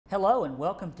Hello and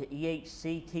welcome to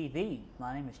EHC-TV.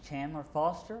 My name is Chandler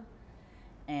Foster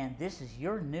and this is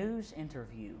your news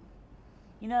interview.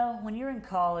 You know, when you're in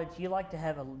college, you like to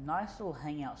have a nice little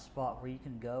hangout spot where you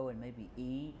can go and maybe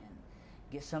eat and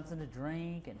get something to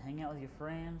drink and hang out with your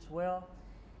friends. Well,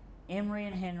 Emory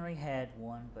and Henry had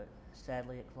one, but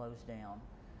sadly it closed down.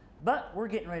 But we're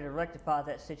getting ready to rectify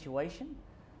that situation.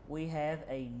 We have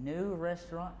a new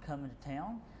restaurant coming to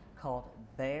town called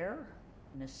Bear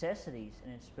Necessities,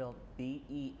 and it's spelled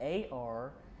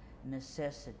B-E-A-R,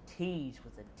 Necessities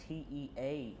with a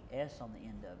T-E-A-S on the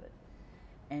end of it.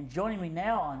 And joining me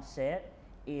now on set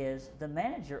is the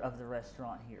manager of the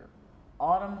restaurant here,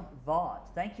 Autumn Vaught.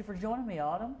 Thank you for joining me,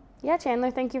 Autumn. Yeah,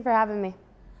 Chandler, thank you for having me.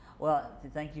 Well,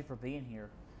 thank you for being here.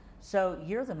 So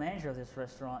you're the manager of this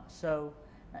restaurant. So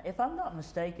if I'm not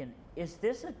mistaken, is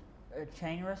this a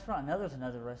chain restaurant? I know there's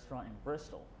another restaurant in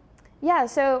Bristol. Yeah,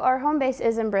 so our home base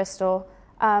is in Bristol.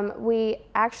 We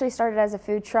actually started as a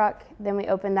food truck, then we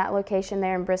opened that location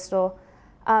there in Bristol,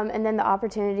 and then the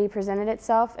opportunity presented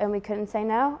itself and we couldn't say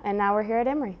no, and now we're here at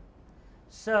Emory.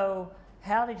 So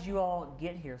how did you all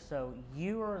get here? So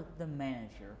you are the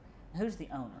manager. Who's the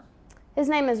owner? His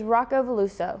name is Rocco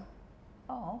Veluso.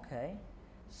 Oh, okay.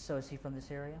 So is he from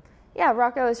this area? Yeah,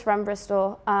 Rocco is from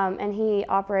Bristol, and he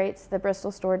operates the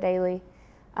Bristol store daily.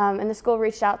 And the school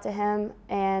reached out to him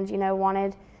and,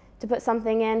 wanted to put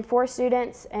something in for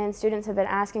students, and students have been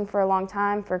asking for a long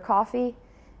time for coffee,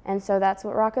 and so that's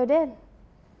what Rocco did.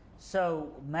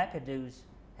 So McAdoo's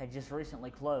had just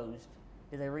recently closed.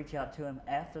 Did they reach out to him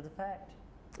after the fact?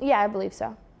 Yeah, I believe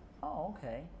so. Oh,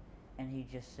 okay. And he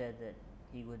just said that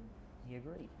he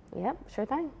agreed. Yep, sure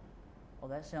thing.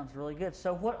 Well, that sounds really good.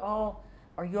 So what all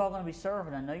are you all going to be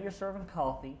serving? I know you're serving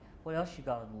coffee. What else you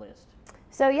got on the list?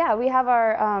 So yeah, we have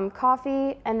our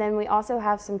coffee, and then we also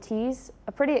have some teas,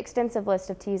 a pretty extensive list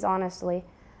of teas, honestly.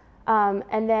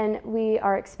 And then we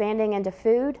are expanding into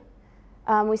food.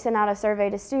 We sent out a survey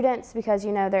to students because,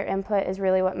 their input is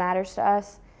really what matters to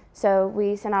us. So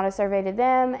we sent out a survey to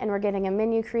them, and we're getting a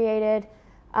menu created.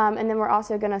 And then we're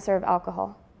also going to serve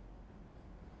alcohol.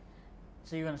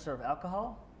 So you're going to serve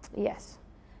alcohol? Yes.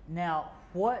 Now,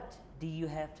 what do you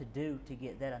have to do to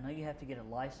get that? I know you have to get a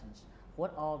license.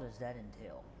 What all does that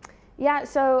entail? Yeah,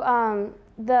 so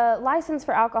the license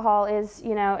for alcohol is,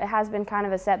 it has been kind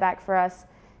of a setback for us.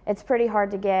 It's pretty hard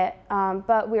to get,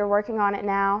 but we are working on it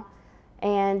now.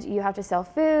 And you have to sell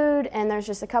food, and there's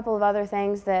just a couple of other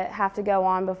things that have to go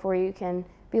on before you can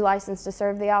be licensed to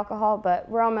serve the alcohol, but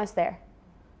we're almost there.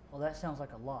 Well, that sounds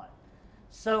like a lot.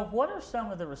 So what are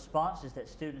some of the responses that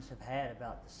students have had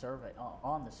about the survey,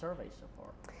 on the survey so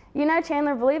far?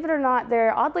 Chandler, believe it or not,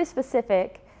 they're oddly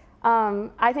specific.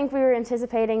 I think we were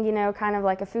anticipating, kind of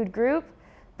like a food group,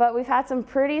 but we've had some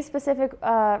pretty specific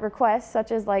requests,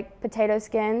 such as like potato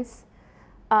skins.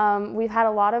 We've had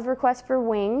a lot of requests for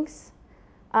wings.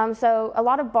 So a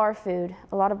lot of bar food.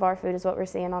 A lot of bar food is what we're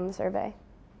seeing on the survey.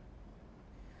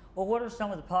 Well, what are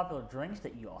some of the popular drinks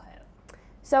that you all have?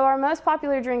 So our most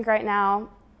popular drink right now,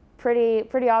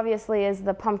 pretty obviously, is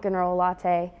the pumpkin roll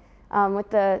latte.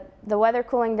 With the weather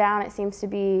cooling down, it seems to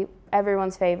be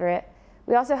everyone's favorite.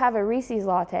 We also have a Reese's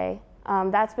latte.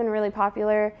 That's been really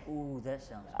popular. Ooh, that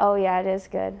sounds good. Oh yeah, it is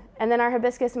good. And then our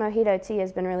hibiscus mojito tea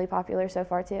has been really popular so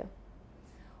far too.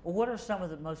 Well, what are some of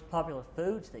the most popular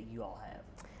foods that you all have?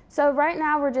 So right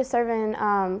now we're just serving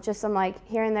just some like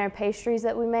here and there pastries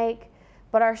that we make.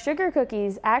 But our sugar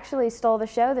cookies actually stole the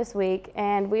show this week,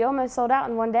 and we almost sold out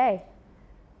in one day.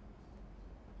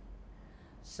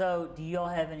 So do you all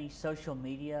have any social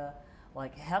media?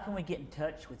 Like, how can we get in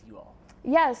touch with you all?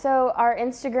 Yeah, so our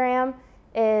Instagram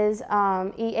is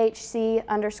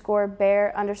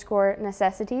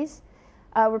EHC_Bear_Necessities.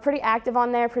 We're pretty active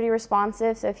on there, pretty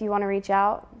responsive, so if you want to reach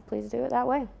out, please do it that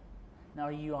way. Now,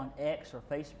 are you on X or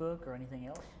Facebook or anything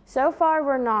else? So far,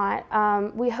 we're not.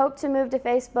 We hope to move to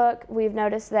Facebook. We've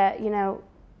noticed that,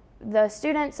 the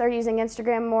students are using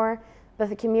Instagram more, but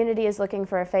the community is looking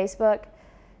for a Facebook.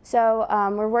 So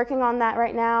we're working on that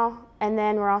right now, and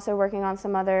then we're also working on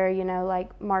some other,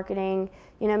 like marketing,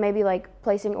 maybe like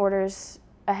placing orders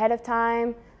ahead of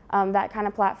time, that kind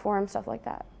of platform, stuff like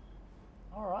that.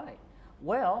 All right.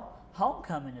 Well,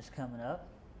 homecoming is coming up.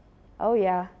 Oh,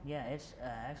 yeah. Yeah, it's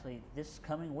actually this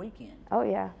coming weekend. Oh,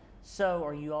 yeah. So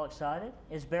are you all excited?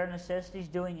 Is Bear Necessities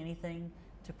doing anything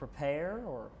to prepare,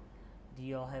 or do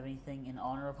you all have anything in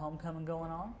honor of homecoming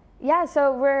going on? Yeah,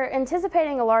 so we're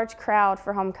anticipating a large crowd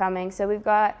for homecoming. So we've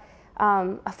got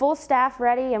a full staff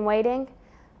ready and waiting.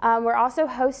 We're also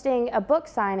hosting a book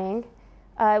signing.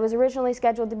 It was originally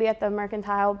scheduled to be at the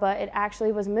Mercantile, but it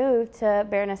actually was moved to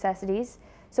Bear Necessities.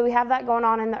 So we have that going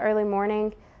on in the early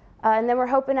morning. And then we're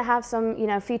hoping to have some,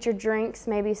 featured drinks,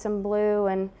 maybe some blue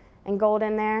and gold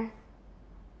in there.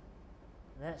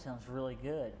 That sounds really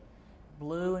good.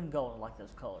 Blue and gold, I like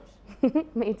those colors.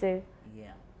 Me too.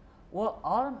 Yeah. Well,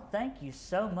 Autumn, thank you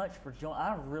so much for joining.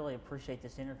 I really appreciate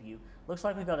this interview. Looks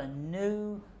like we've got a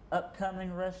new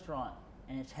upcoming restaurant,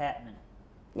 and it's happening.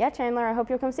 Yeah, Chandler, I hope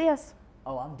you'll come see us.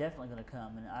 Oh, I'm definitely going to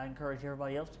come, and I encourage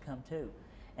everybody else to come too.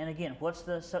 And again, what's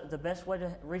the best way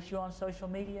to reach you on social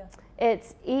media?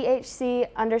 It's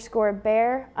EHC_Bear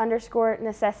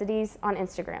Necessities on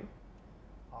Instagram.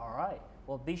 All right.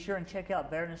 Well, be sure and check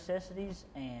out Bear Necessities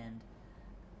and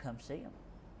come see them.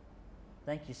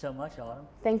 Thank you so much, Autumn.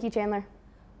 Thank you, Chandler.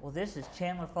 Well, this is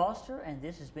Chandler Foster, and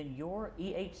this has been your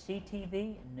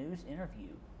EHC-TV News Interview,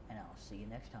 and I'll see you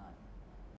next time.